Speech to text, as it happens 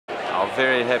I'm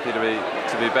very happy to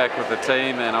be back with the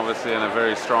team, and obviously in a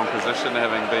very strong position,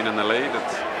 having been in the lead.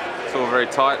 It's all very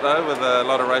tight though, with a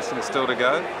lot of racing still to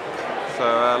go.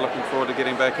 So looking forward to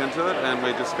getting back into it, and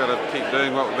we just got to keep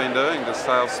doing what we've been doing, just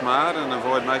sail smart and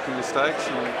avoid making mistakes,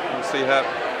 and we'll see how it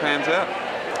pans out.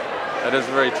 It is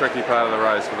a very tricky part of the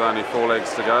race with only 4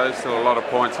 legs to go, still a lot of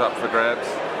points up for grabs.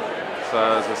 So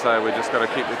as I say, we just got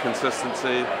to keep the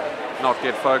consistency, not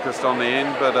get focused on the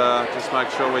end, but just make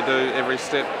sure we do every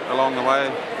step along the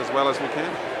way as well as we can.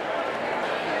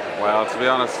 Well, to be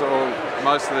honest,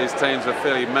 most of these teams are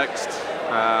fairly mixed.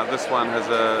 This one has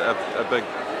a big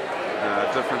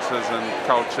differences in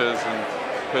cultures and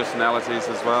personalities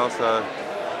as well, so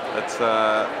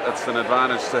it's an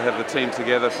advantage to have the team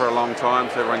together for a long time,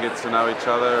 so everyone gets to know each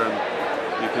other, and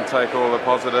you can take all the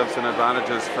positives and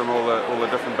advantages from all the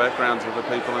different backgrounds of the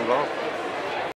people involved.